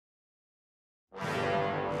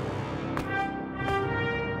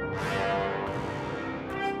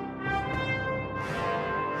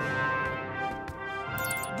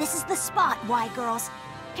This is the spot, Y girls.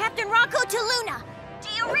 Captain Rocco to Luna. Do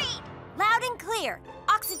you read? Loud and clear.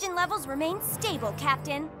 Oxygen levels remain stable,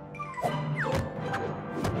 Captain.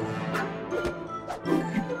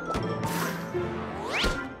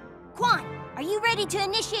 Quan, are you ready to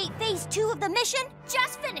initiate phase 2 of the mission?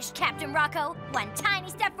 Just finished, Captain Rocco. One tiny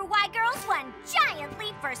step for Y girls, one giant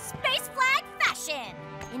leap for space flag fashion.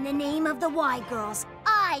 In the name of the Y girls,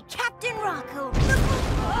 I, Captain Rocco.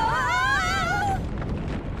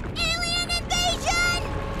 Alien invasion!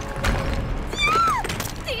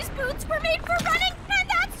 These boots were made for running, and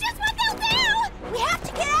that's just what they'll do! We have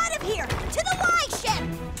to get out of here, to the Y ship!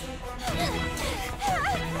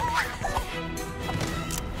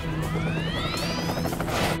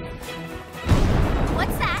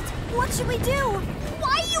 What's that? What should we do?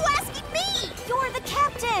 Why are you asking me? You're the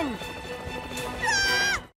captain!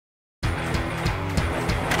 Ah!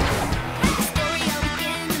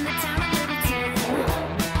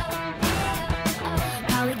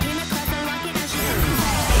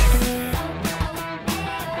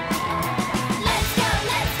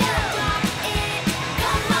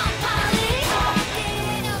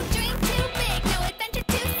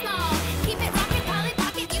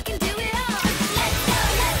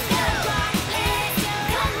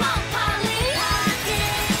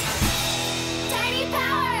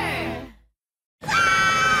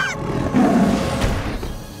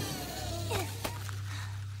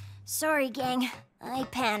 Sorry, gang. I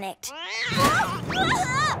panicked.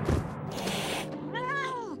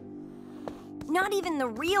 Not even the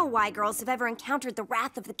real Y girls have ever encountered the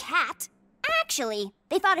wrath of the cat. Actually,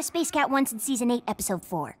 they fought a space cat once in Season 8, Episode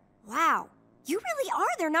 4. Wow. You really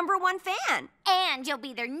are their #1 fan. And you'll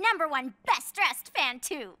be their #1 best-dressed fan,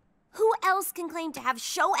 too. Who else can claim to have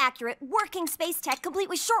show-accurate, working space tech complete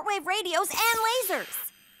with shortwave radios and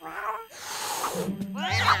lasers?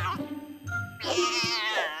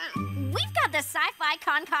 We've got the Sci-Fi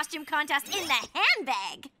Con costume contest in the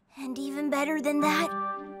handbag. And even better than that,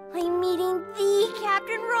 I'm meeting the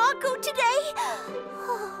Captain Rocco today.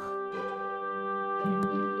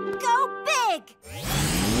 Go big!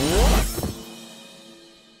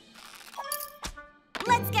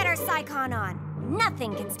 Let's get our Sci-Con on.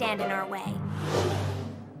 Nothing can stand in our way.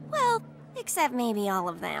 Well, except maybe all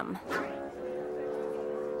of them.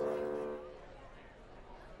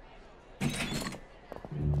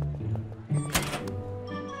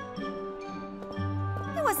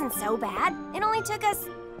 It wasn't so bad. It only took us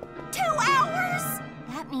 2 hours!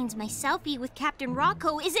 That means my selfie with Captain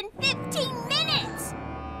Rocco is in 15 minutes!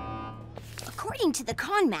 According to the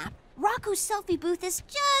con map, Rocco's selfie booth is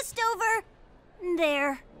just over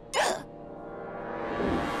there.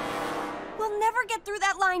 We'll never get through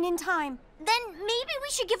that line in time. Then maybe we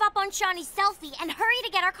should give up on Shani's selfie and hurry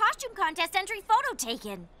to get our costume contest entry photo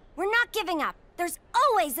taken. We're not giving up. There's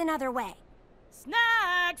always another way.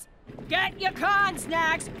 Snacks! Get your con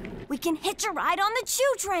snacks! We can hitch a ride on the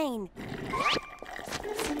Chew Train.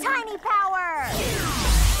 Tiny power!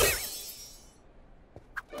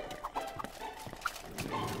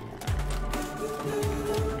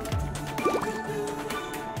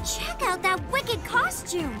 Check out that wicked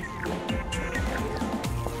costume!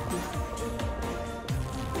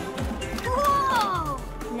 Whoa!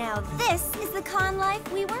 Now this is the con life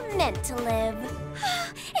we were meant to live.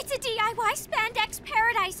 It's a DIY spandex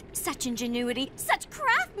paradise. Such ingenuity, such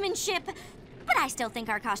craftsmanship. But I still think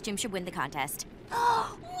our costume should win the contest.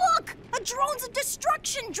 Look! A drone's a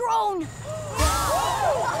destruction drone!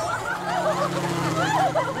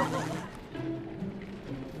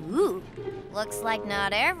 Ooh, looks like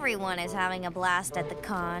not everyone is having a blast at the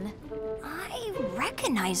con. I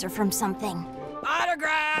recognize her from something.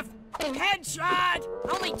 Autograph! Headshot!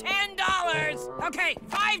 Only $10! Okay,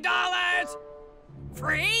 $5!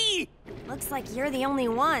 Free? Looks like you're the only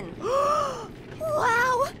one.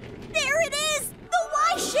 Wow! There it is! The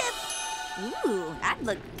Y ship! Ooh, I'd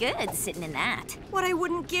look good sitting in that. What I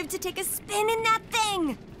wouldn't give to take a spin in that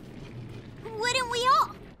thing! Wouldn't we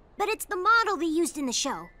all? But it's the model they used in the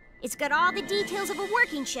show. It's got all the details of a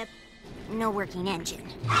working ship. No working engine.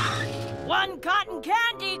 One cotton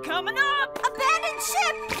candy coming up! Abandoned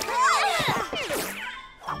ship!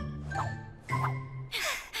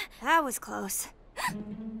 That was close.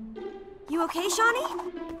 You okay, Shani?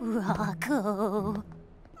 Rocco.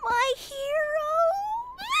 My hero!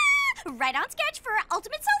 Right on sketch for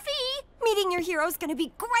ultimate selfie! Meeting your hero's gonna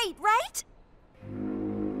be great, right?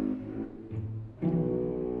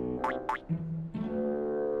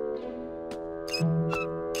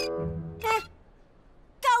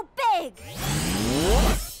 Go big!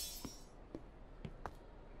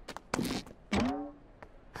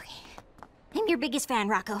 Okay. I'm your biggest fan,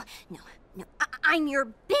 Rocco. No, I'm your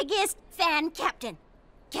biggest fan, Captain.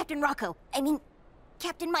 Captain Rocco. I mean,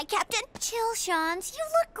 Captain, my captain. Chill, Shans. You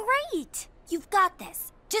look great. You've got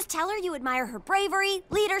this. Just tell her you admire her bravery,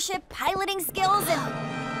 leadership, piloting skills,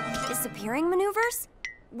 and disappearing maneuvers.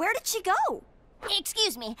 Where did she go?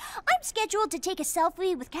 Excuse me. I'm scheduled to take a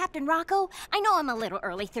selfie with Captain Rocco. I know I'm a little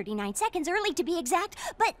early, 39 seconds early to be exact,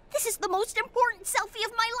 but this is the most important selfie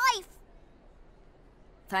of my life.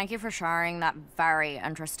 Thank you for sharing that very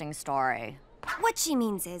interesting story. What she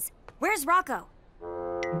means is, where's Rocco?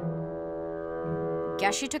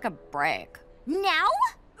 Guess she took a break. Now?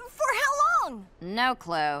 For how long? No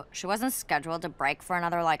clue. She wasn't scheduled to break for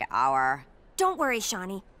another, hour. Don't worry,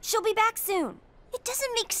 Shani. She'll be back soon. It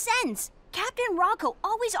doesn't make sense. Captain Rocco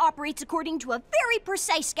always operates according to a very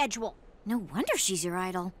precise schedule. No wonder she's your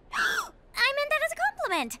idol. I meant that as a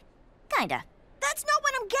compliment. Kinda. That's not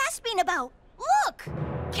what I'm gasping about. Look!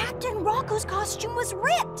 Captain Rocco's costume was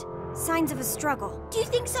ripped. Signs of a struggle. Do you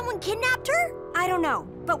think someone kidnapped her? I don't know,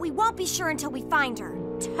 but we won't be sure until we find her.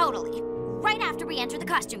 Totally. Right after we enter the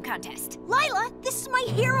costume contest. Lila, this is my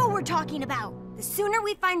hero we're talking about. The sooner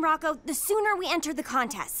we find Rocco, the sooner we enter the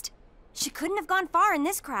contest. She couldn't have gone far in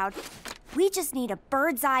this crowd. We just need a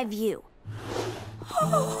bird's eye view.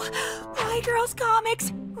 Oh, Why Girls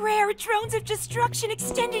Comics, Rare Drones of Destruction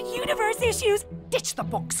Extended Universe issues. Ditch the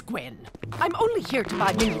books, Gwen. I'm only here to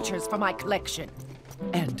buy miniatures for my collection.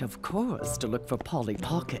 And of course, to look for Polly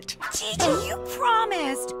Pocket. Gigi, you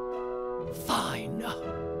promised. Fine.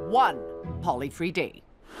 1 Polly free day.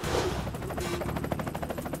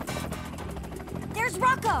 There's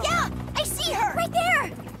Rocco! Yeah, I see her! Right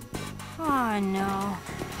there! Oh no.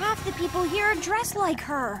 Half the people here are dressed like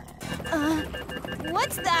her.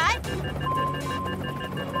 What's that?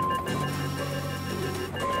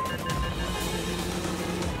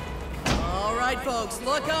 All right, folks,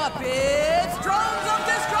 look up. It's Drones of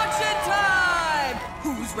Destruction time!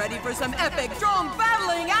 Who's ready for some epic drone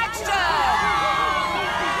battling action?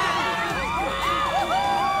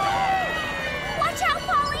 Watch out,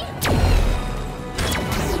 Polly!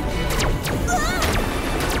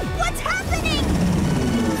 What's happening?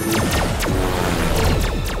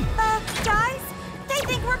 Guys? They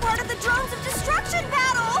think we're part of the Drones of Destruction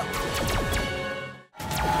battle!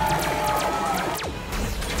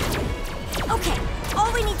 Okay,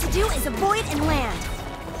 all we need to do is avoid and land.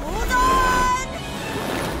 Hold on!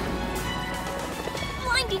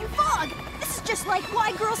 Blinding fog! This is just like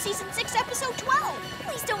Why Girl Season 6, Episode 12!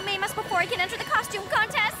 Please don't maim us before I can enter the costume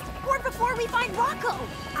contest! Or before we find Rocco!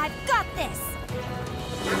 I've got this!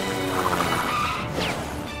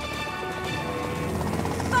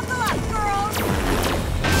 Buckle up, girls!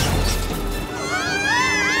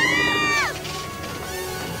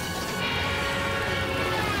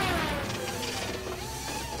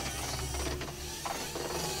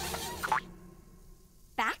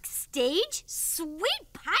 Backstage? Sweet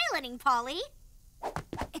piloting, Polly!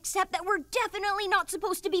 Except that we're definitely not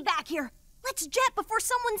supposed to be back here. Let's jet before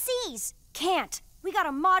someone sees. Can't. We got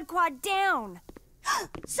a mod quad down.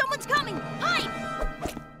 Someone's coming! Hide!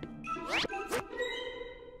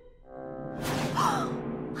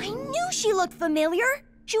 I knew she looked familiar.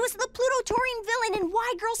 She was the Pluto-Taurian villain in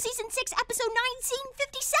Y Girl Season 6, Episode 9, Scene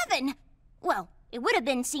 57. Well, it would have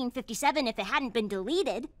been Scene 57 if it hadn't been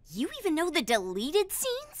deleted. You even know the deleted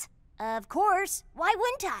scenes? Of course. Why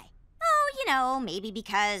wouldn't I? Oh, maybe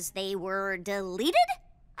because they were deleted?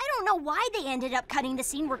 I don't know why they ended up cutting the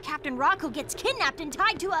scene where Captain Rocco gets kidnapped and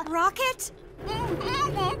tied to a rocket.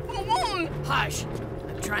 Hush!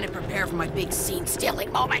 I'm trying to prepare for my big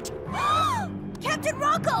scene-stealing moment. Captain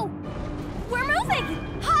Rocco! We're moving!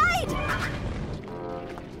 Hide!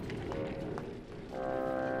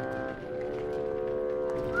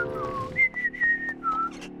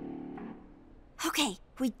 Okay,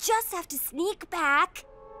 we just have to sneak back.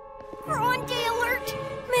 We're on day alert!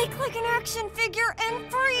 Make like an action figure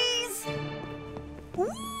and freeze!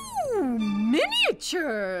 Ooh,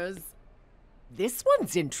 miniatures! This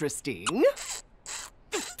one's interesting.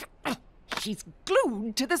 She's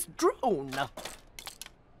glued to this drone.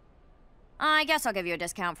 I guess I'll give you a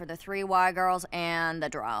discount for the 3 Y girls and the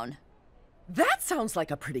drone. That sounds like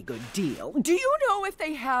a pretty good deal. Do you know if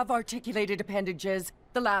they have articulated appendages?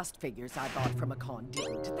 The last figures I bought from a con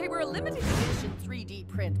didn't. They were a limited edition 3D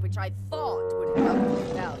print, which I thought would have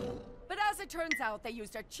their value. But as it turns out, they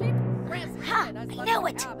used a cheap, rancid Ha! as I know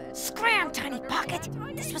it! Scram, Tiny Pocket!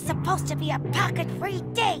 This was supposed to be a pocket-free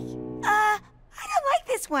day. I don't like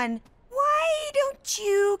this one. Why don't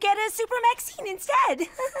you get a Super Maxine instead?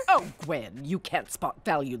 Oh, Gwen, you can't spot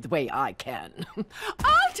value the way I can.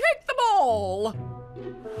 I'll take them all!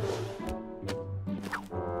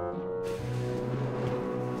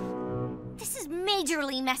 This is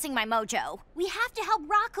majorly messing my mojo. We have to help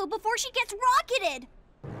Rocco before she gets rocketed.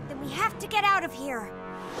 Then we have to get out of here.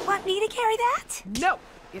 Want me to carry that? No,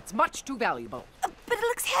 it's much too valuable. But it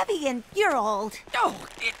looks heavy and you're old. Oh,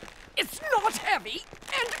 it's not heavy,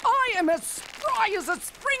 and I am as spry as a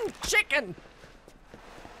spring chicken.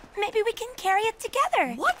 Maybe we can carry it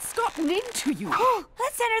together. What's gotten into you? Oh,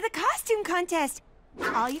 let's enter the costume contest.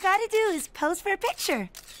 All you gotta do is pose for a picture.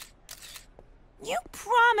 You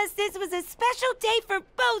promised this was a special day for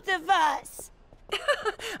both of us.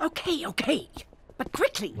 Okay, but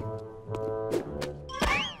quickly.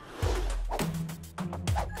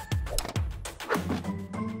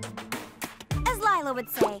 As Lila would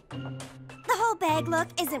say, the whole bag look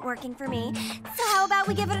isn't working for me, so how about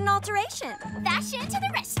we give it an alteration? Fashion to the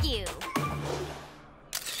rescue.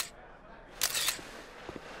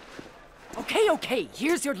 Okay,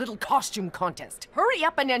 here's your little costume contest. Hurry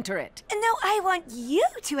up and enter it. No, I want you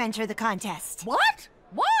to enter the contest. What?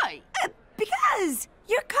 Why? Because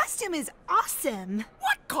your costume is awesome.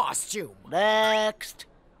 What costume? Next.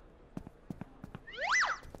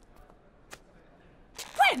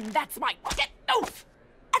 When? That's my... Oof!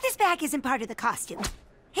 This bag isn't part of the costume.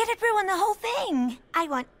 It'd ruin the whole thing. I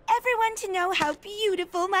want everyone to know how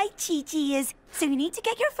beautiful my Chi-Chi is, so you need to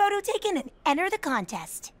get your photo taken and enter the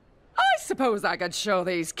contest. I suppose I could show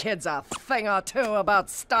these kids a thing or two about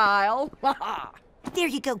style. There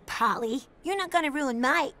you go, Polly. You're not gonna ruin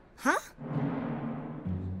my... Huh?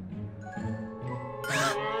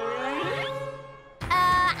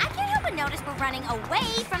 I can't help but notice we're running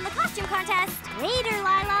away from the costume contest. Later,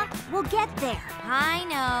 Lila. We'll get there. I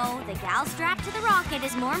know. The gal strapped to the rocket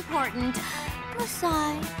is more important.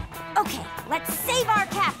 Aside. Okay, let's save our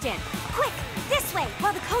captain. Quick, this way,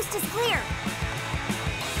 while the coast is clear.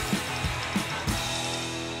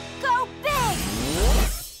 Go big!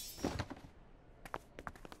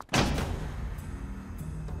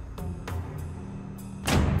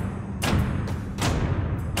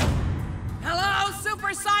 Hello, Super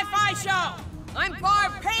Sci-Fi Show! I'm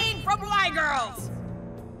Barb Payne from Y Girls!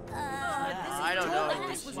 I don't know.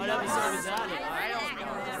 What episode is that?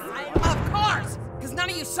 Of course! Because none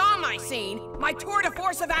of you saw my scene, my tour de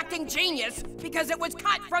force of acting genius, because it was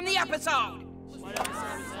cut from the episode!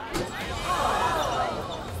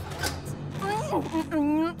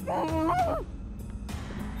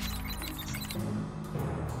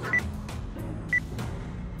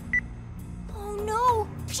 Oh no!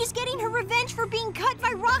 She's getting her revenge for being cut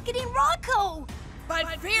by rocketing Rocco! But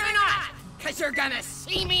fear not, because you're gonna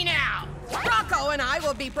see me now! Rocco and I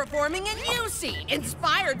will be performing a new scene,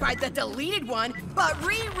 inspired by the deleted one, but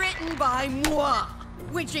rewritten by moi,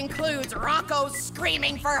 which includes Rocco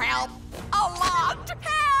screaming for help a lot.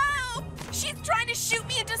 Help! She's trying to shoot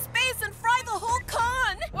me into space and fry the whole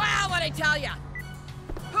con! Well, what'd I tell ya?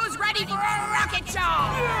 Who's ready for a rocket show?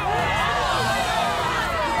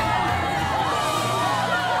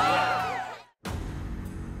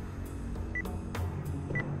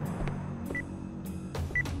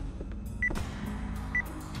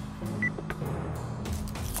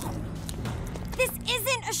 This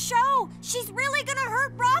isn't a show! She's really gonna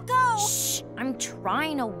hurt Rocco! Shh, I'm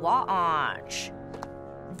trying to watch.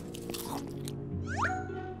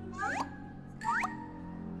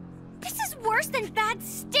 This is worse than bad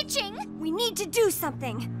stitching! We need to do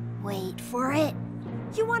something. Wait for it.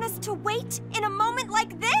 You want us to wait in a moment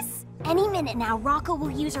like this? Any minute now, Rocco will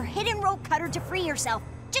use her hidden rope cutter to free herself,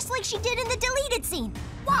 just like she did in the deleted scene.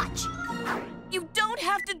 Watch! You don't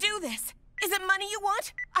have to do this. Is it money you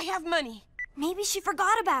want? I have money. Maybe she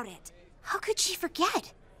forgot about it. How could she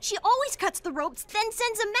forget? She always cuts the ropes, then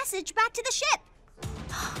sends a message back to the ship.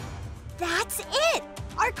 That's it!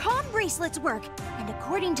 Our comm bracelets work. And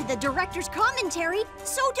according to the director's commentary,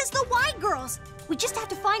 so does the Y Girls. We just have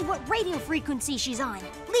to find what radio frequency she's on.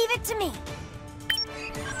 Leave it to me.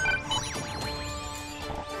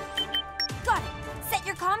 Got it. Set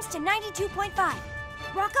your comms to 92.5.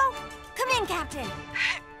 Rocco, come in, Captain.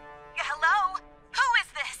 Hello? Who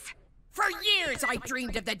is this? For years, I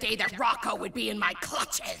dreamed of the day that Rocco would be in my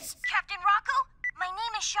clutches. Captain Rocco, my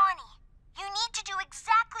name is Shani. You need to do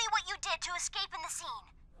exactly what you did to escape in the scene.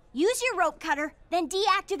 Use your rope cutter, then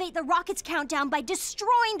deactivate the rocket's countdown by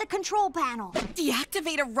destroying the control panel.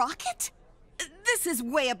 Deactivate a rocket? This is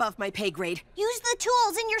way above my pay grade. Use the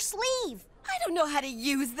tools in your sleeve. I don't know how to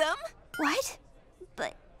use them. What?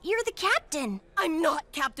 But you're the captain. I'm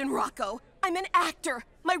not Captain Rocco. I'm an actor.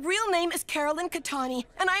 My real name is Carolyn Catani,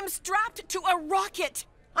 and I'm strapped to a rocket.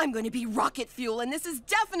 I'm going to be rocket fuel, and this is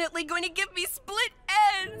definitely going to give me split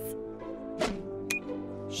ends.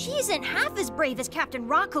 She isn't half as brave as Captain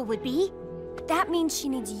Rocco would be. That means she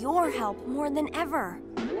needs your help more than ever.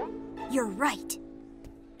 You're right.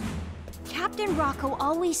 Captain Rocco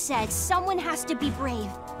always said someone has to be brave.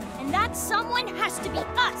 And that someone has to be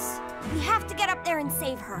us. We have to get up there and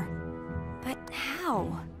save her. But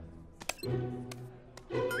how?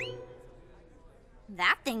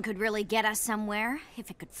 That thing could really get us somewhere, if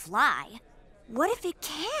it could fly. What if it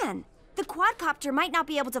can? The quadcopter might not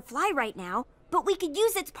be able to fly right now, but we could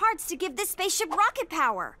use its parts to give this spaceship rocket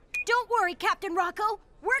power. Don't worry, Captain Rocco.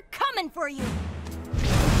 We're coming for you.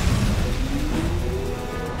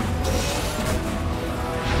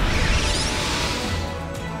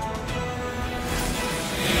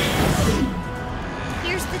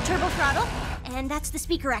 Here's the turbo throttle, and that's the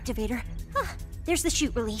speaker activator. There's the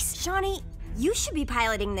chute release. Shani, you should be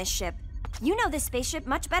piloting this ship. You know this spaceship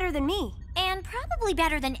much better than me. And probably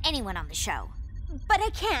better than anyone on the show. But I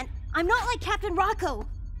can't. I'm not like Captain Rocco.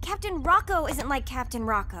 Captain Rocco isn't like Captain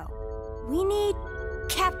Rocco. We need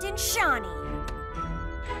Captain Shani.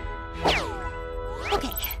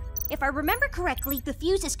 Okay, if I remember correctly, the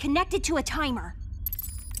fuse is connected to a timer.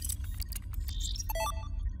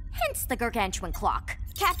 Hence the gargantuan clock.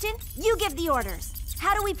 Captain, you give the orders.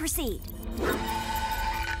 How do we proceed?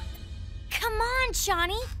 Come on,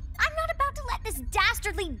 Shani. I'm not about to let this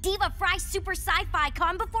dastardly diva fry super sci-fi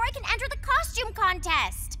con before I can enter the costume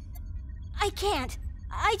contest. I can't.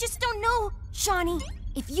 I just don't know. Shani,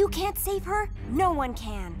 if you can't save her, no one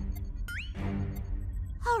can.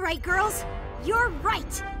 All right, girls. You're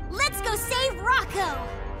right. Let's go save Rocco.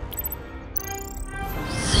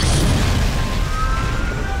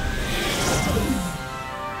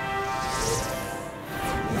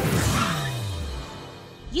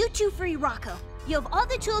 You two free Rocco. You have all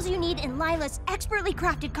the tools you need in Lila's expertly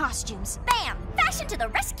crafted costumes. Bam! Fashion to the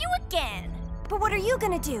rescue again! But what are you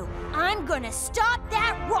gonna do? I'm gonna stop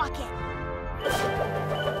that rocket!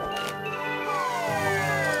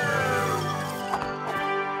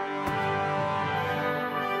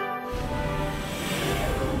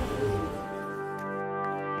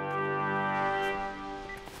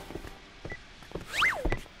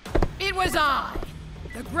 It was I,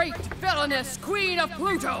 the great villainous Queen of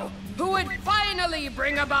Pluto, who would finally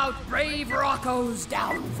bring about brave Rocco's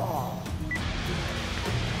downfall.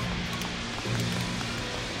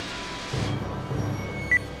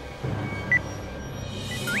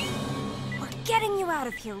 We're getting you out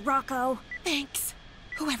of here, Rocco. Thanks,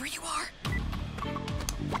 whoever you are.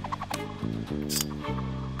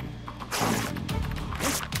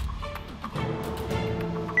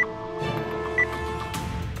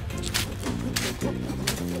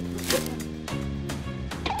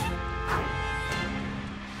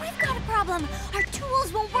 Our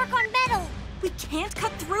tools won't work on metal. We can't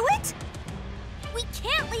cut through it? We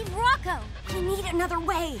can't leave Rocco. We need another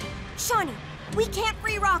way. Shani, we can't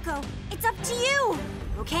free Rocco. It's up to you.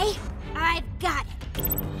 Okay? I've got it.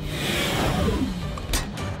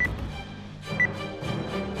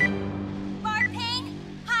 Bartpain?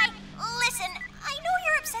 Hi. Listen, I know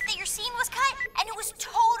you're upset that your scene was cut, and it was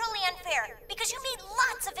totally unfair because you made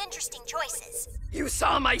lots of interesting choices. You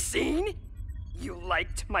saw my scene? You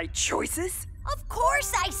liked my choices? Of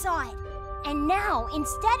course I saw it. And now,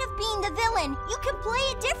 instead of being the villain, you can play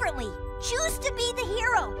it differently. Choose to be the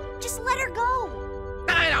hero. Just let her go.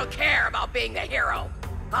 I don't care about being the hero.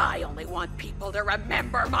 I only want people to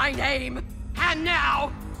remember my name. And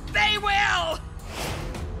now, they will!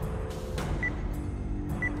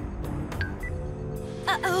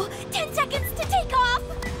 Uh-oh, 10 seconds to take off!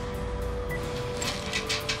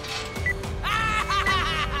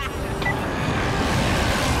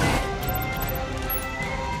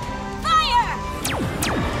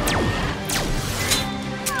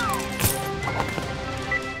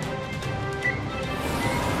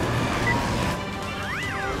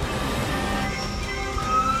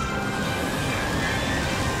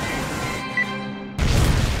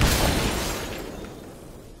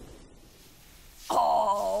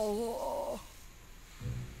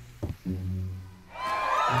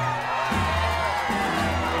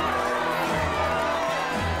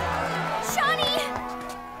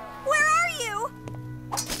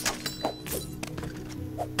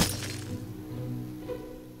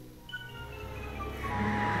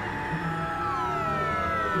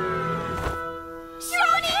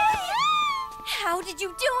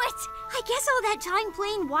 I guess all that time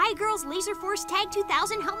playing Y-Girls Laser Force Tag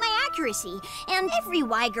 2000 helped my accuracy. And every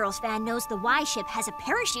Y-Girls fan knows the Y ship has a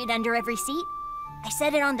parachute under every seat. I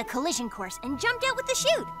set it on the collision course and jumped out with the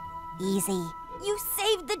chute. Easy. You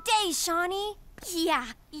saved the day, Shani. Yeah,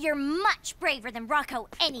 you're much braver than Rocco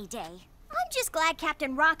any day. I'm just glad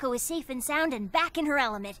Captain Rocco is safe and sound and back in her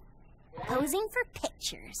element. Posing for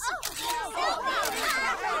pictures.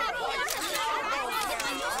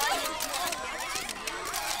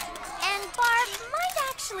 And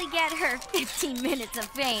actually get her 15 minutes of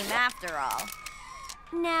fame after all.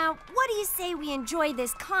 Now, what do you say we enjoy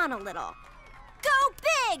this con a little? Go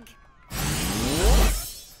big!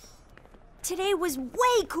 Today was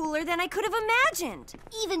way cooler than I could have imagined.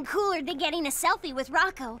 Even cooler than getting a selfie with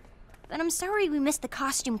Rocco. But I'm sorry we missed the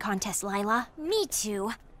costume contest, Lila. Me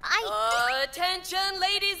too. Attention,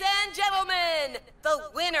 ladies and gentlemen! The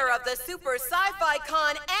winner of the Super Sci-Fi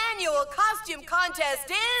Con annual costume contest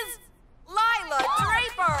is Lila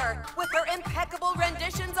Draper, with her impeccable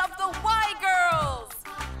renditions of the Y Girls.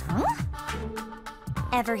 Huh?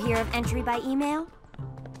 Ever hear of entry by email?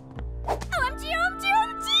 OMG, OMG,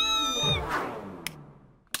 OMG!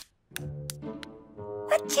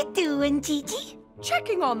 What you doing, Gigi?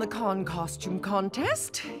 Checking on the con costume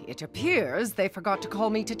contest. It appears they forgot to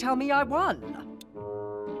call me to tell me I won.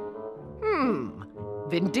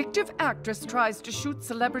 Vindictive actress tries to shoot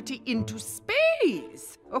celebrity into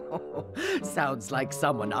space. Oh, sounds like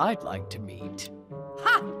someone I'd like to meet.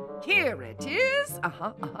 Ha! Here it is.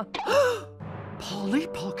 Polly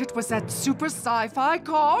Pocket was at Super Sci-Fi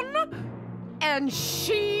Con? And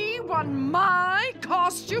she won my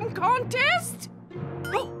costume contest?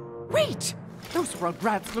 Oh, wait! Those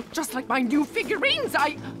Rugrats look just like my new figurines.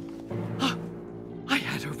 I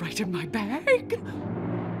had her right in my bag.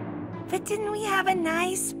 But didn't we have a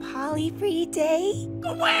nice poly-free day?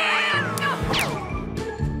 Where?